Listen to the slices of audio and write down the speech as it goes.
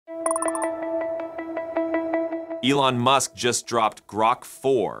Elon Musk just dropped Grok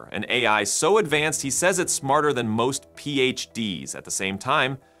 4, an AI so advanced he says it's smarter than most PhDs. At the same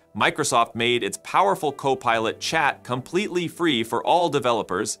time, Microsoft made its powerful Copilot Chat completely free for all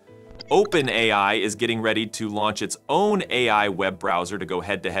developers. OpenAI is getting ready to launch its own AI web browser to go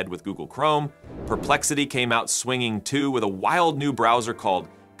head-to-head with Google Chrome. Perplexity came out swinging too with a wild new browser called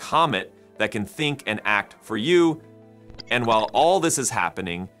Comet that can think and act for you. And while all this is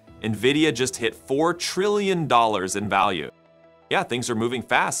happening, Nvidia just hit $4 trillion in value. Yeah, things are moving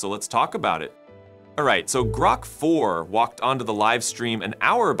fast, so let's talk about it. All right, so Grok 4 walked onto the live stream an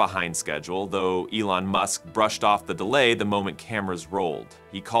hour behind schedule, though Elon Musk brushed off the delay the moment cameras rolled.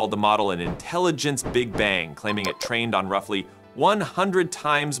 He called the model an intelligence big bang, claiming it trained on roughly 100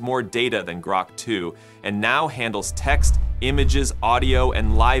 times more data than Grok 2, and now handles text, images, audio,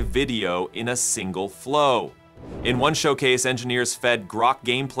 and live video in a single flow. In one showcase, engineers fed Grok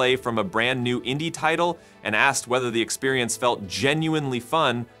gameplay from a brand new indie title and asked whether the experience felt genuinely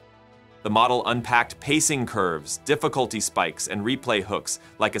fun. The model unpacked pacing curves, difficulty spikes, and replay hooks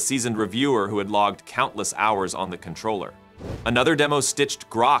like a seasoned reviewer who had logged countless hours on the controller. Another demo stitched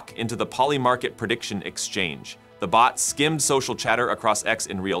Grok into the Polymarket prediction exchange. The bot skimmed social chatter across X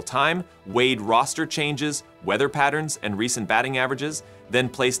in real time, weighed roster changes, weather patterns, and recent batting averages, then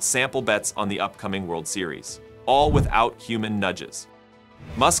placed sample bets on the upcoming World Series, all without human nudges.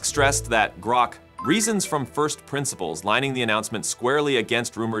 Musk stressed that Grok reasons from first principles, lining the announcement squarely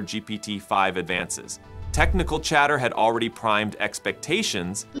against rumored GPT-5 advances. Technical chatter had already primed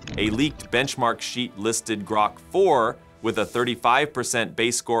expectations. A leaked benchmark sheet listed Grok 4 with a 35%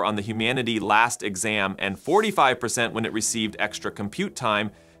 base score on the humanity last exam and 45% when it received extra compute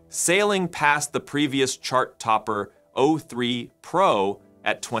time, sailing past the previous chart topper O3 Pro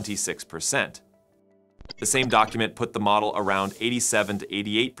at 26%. The same document put the model around 87 to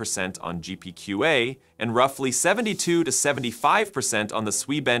 88% on GPQA and roughly 72 to 75% on the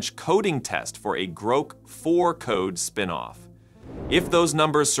SWE-bench coding test for a Grok Four code spinoff. If those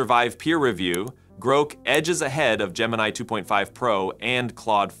numbers survive peer review, Grok edges ahead of Gemini 2.5 Pro and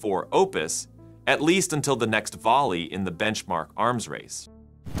Claude 4 Opus, at least until the next volley in the benchmark arms race.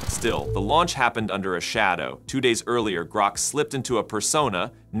 Still, the launch happened under a shadow. 2 days earlier, Grok slipped into a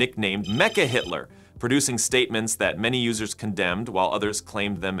persona nicknamed Mecha Hitler, producing statements that many users condemned while others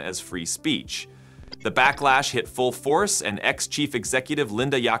claimed them as free speech. The backlash hit full force, and ex-chief executive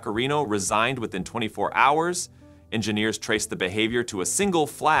Linda Yaccarino resigned within 24 hours. Engineers traced the behavior to a single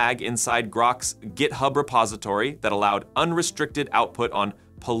flag inside Grok's GitHub repository that allowed unrestricted output on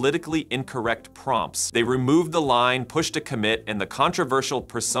politically incorrect prompts. They removed the line, pushed a commit, and the controversial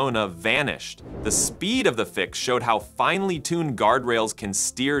persona vanished. The speed of the fix showed how finely tuned guardrails can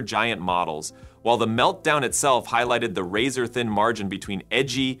steer giant models, while the meltdown itself highlighted the razor-thin margin between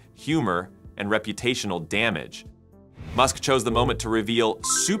edgy humor and reputational damage. Musk chose the moment to reveal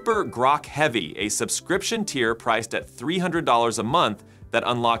Super Grok Heavy, a subscription tier priced at $300 a month that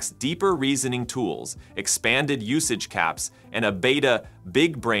unlocks deeper reasoning tools, expanded usage caps, and a beta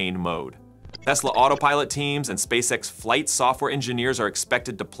big brain mode. Tesla Autopilot teams and SpaceX flight software engineers are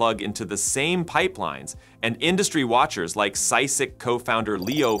expected to plug into the same pipelines, and industry watchers like SciSic co-founder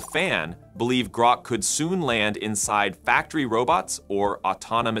Leo Fan believe Grok could soon land inside factory robots or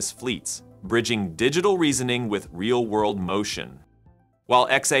autonomous fleets, bridging digital reasoning with real-world motion. While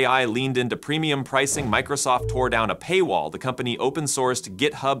xAI leaned into premium pricing, Microsoft tore down a paywall. The company open-sourced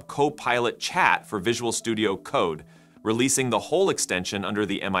GitHub Copilot Chat for Visual Studio Code, releasing the whole extension under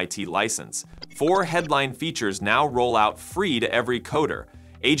the MIT license. 4 headline features now roll out free to every coder.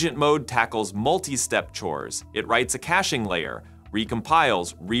 Agent mode tackles multi-step chores. It writes a caching layer,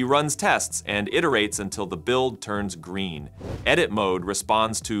 recompiles, reruns tests, and iterates until the build turns green. Edit mode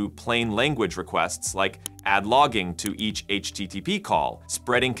responds to plain language requests like add logging to each HTTP call,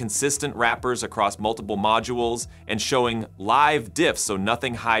 spreading consistent wrappers across multiple modules, and showing live diffs so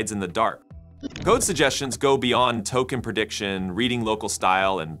nothing hides in the dark. Code suggestions go beyond token prediction, reading local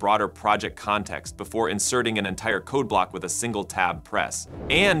style, and broader project context before inserting an entire code block with a single tab press.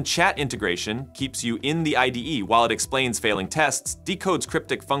 And chat integration keeps you in the IDE while it explains failing tests, decodes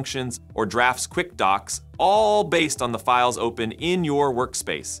cryptic functions, or drafts quick docs, all based on the files open in your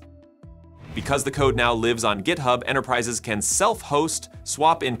workspace. Because the code now lives on GitHub, enterprises can self-host,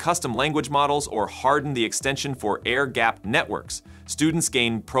 swap in custom language models, or harden the extension for air-gapped networks. Students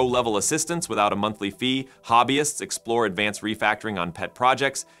gain pro-level assistance without a monthly fee, hobbyists explore advanced refactoring on pet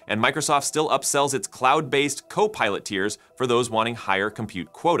projects, and Microsoft still upsells its cloud-based Copilot tiers for those wanting higher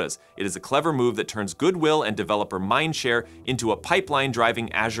compute quotas. It is a clever move that turns goodwill and developer mindshare into a pipeline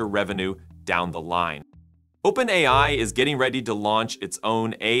driving Azure revenue down the line. OpenAI is getting ready to launch its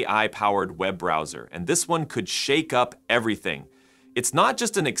own AI-powered web browser, and this one could shake up everything. It's not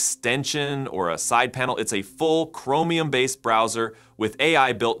just an extension or a side panel, it's a full Chromium-based browser with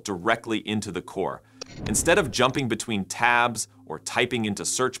AI built directly into the core. Instead of jumping between tabs or typing into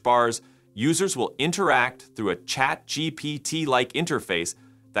search bars, users will interact through a ChatGPT-like interface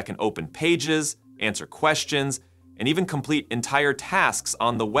that can open pages, answer questions, and even complete entire tasks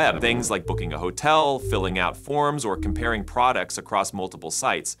on the web. Things like booking a hotel, filling out forms, or comparing products across multiple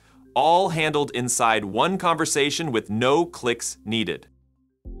sites, all handled inside one conversation with no clicks needed.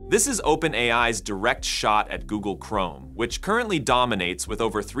 This is OpenAI's direct shot at Google Chrome, which currently dominates with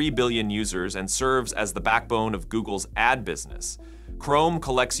over 3 billion users and serves as the backbone of Google's ad business. Chrome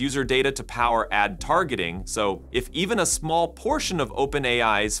collects user data to power ad targeting, so if even a small portion of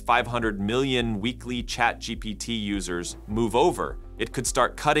OpenAI's 500 million weekly ChatGPT users move over, it could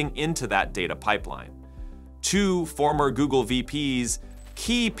start cutting into that data pipeline. Two former Google VPs,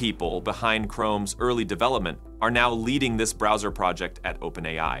 key people behind Chrome's early development, are now leading this browser project at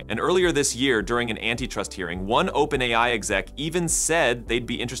OpenAI. And earlier this year, during an antitrust hearing, one OpenAI exec even said they'd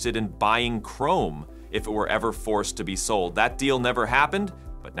be interested in buying Chrome if it were ever forced to be sold. That deal never happened,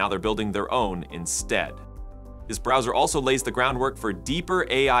 but now they're building their own instead. This browser also lays the groundwork for deeper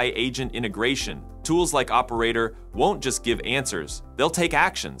AI agent integration. Tools like Operator won't just give answers, they'll take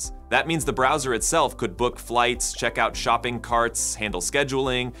actions. That means the browser itself could book flights, check out shopping carts, handle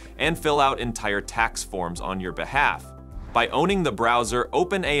scheduling, and fill out entire tax forms on your behalf. By owning the browser,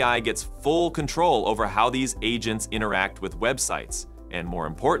 OpenAI gets full control over how these agents interact with websites, and more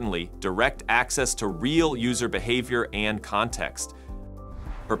importantly, direct access to real user behavior and context.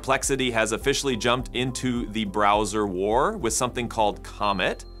 Perplexity has officially jumped into the browser war with something called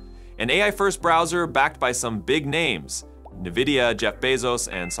Comet, an AI-first browser backed by some big names, Nvidia, Jeff Bezos,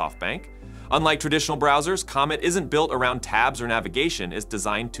 and SoftBank. Unlike traditional browsers, Comet isn't built around tabs or navigation, it's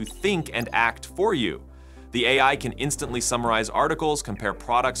designed to think and act for you. The AI can instantly summarize articles, compare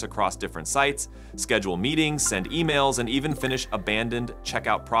products across different sites, schedule meetings, send emails, and even finish abandoned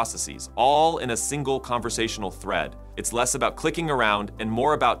checkout processes, all in a single conversational thread. It's less about clicking around and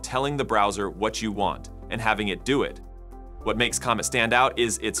more about telling the browser what you want and having it do it. What makes Comet stand out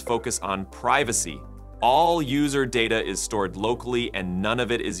is its focus on privacy. All user data is stored locally and none of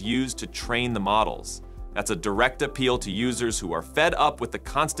it is used to train the models. That's a direct appeal to users who are fed up with the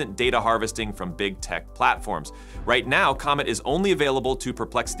constant data harvesting from big tech platforms. Right now, Comet is only available to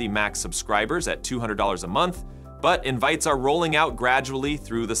Perplexity Max subscribers at $200 a month, but invites are rolling out gradually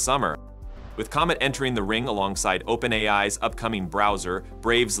through the summer. With Comet entering the ring alongside OpenAI's upcoming browser,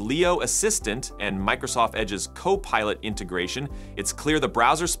 Brave's Leo Assistant, and Microsoft Edge's Copilot integration, it's clear the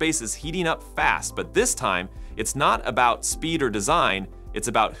browser space is heating up fast, but this time, it's not about speed or design, it's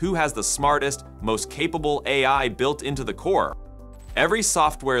about who has the smartest, most capable AI built into the core. Every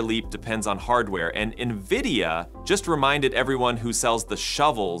software leap depends on hardware, and Nvidia just reminded everyone who sells the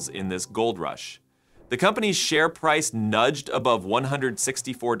shovels in this gold rush. The company's share price nudged above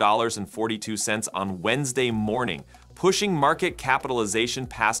 $164.42 on Wednesday morning, pushing market capitalization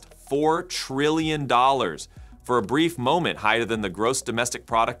past $4 trillion. For a brief moment, higher than the gross domestic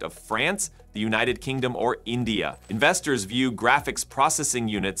product of France, the United Kingdom, or India. Investors view graphics processing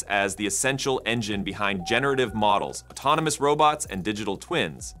units as the essential engine behind generative models, autonomous robots, and digital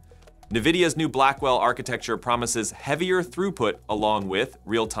twins. Nvidia's new Blackwell architecture promises heavier throughput along with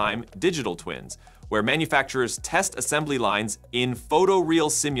real-time digital twins, where manufacturers test assembly lines in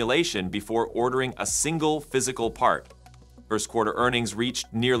photoreal simulation before ordering a single physical part. First quarter earnings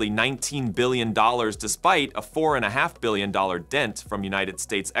reached nearly $19 billion despite a $4.5 billion dent from United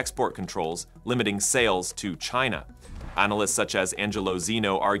States export controls, limiting sales to China. Analysts such as Angelo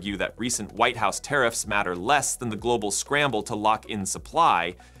Zeno argue that recent White House tariffs matter less than the global scramble to lock in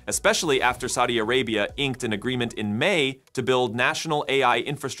supply, especially after Saudi Arabia inked an agreement in May to build national AI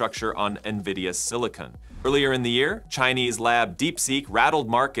infrastructure on Nvidia's silicon. Earlier in the year, Chinese lab DeepSeek rattled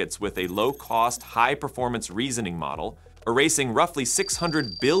markets with a low-cost, high-performance reasoning model, erasing roughly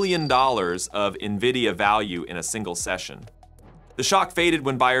 $600 billion of Nvidia value in a single session. The shock faded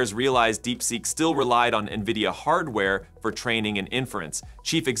when buyers realized DeepSeek still relied on Nvidia hardware for training and inference.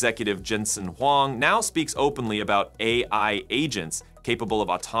 Chief Executive Jensen Huang now speaks openly about AI agents capable of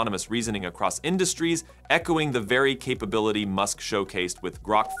autonomous reasoning across industries, echoing the very capability Musk showcased with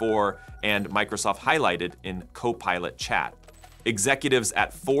Grok 4 and Microsoft highlighted in Copilot Chat. Executives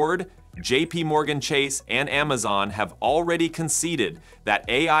at Ford, JP Morgan Chase, and Amazon have already conceded that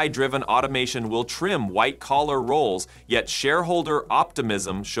AI-driven automation will trim white-collar roles, yet shareholder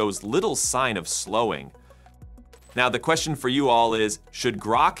optimism shows little sign of slowing. Now, the question for you all is, should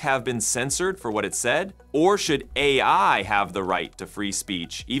Grok have been censored for what it said? Or should AI have the right to free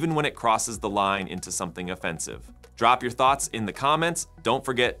speech, even when it crosses the line into something offensive? Drop your thoughts in the comments. Don't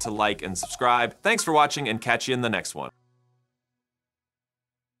forget to like and subscribe. Thanks for watching, and catch you in the next one.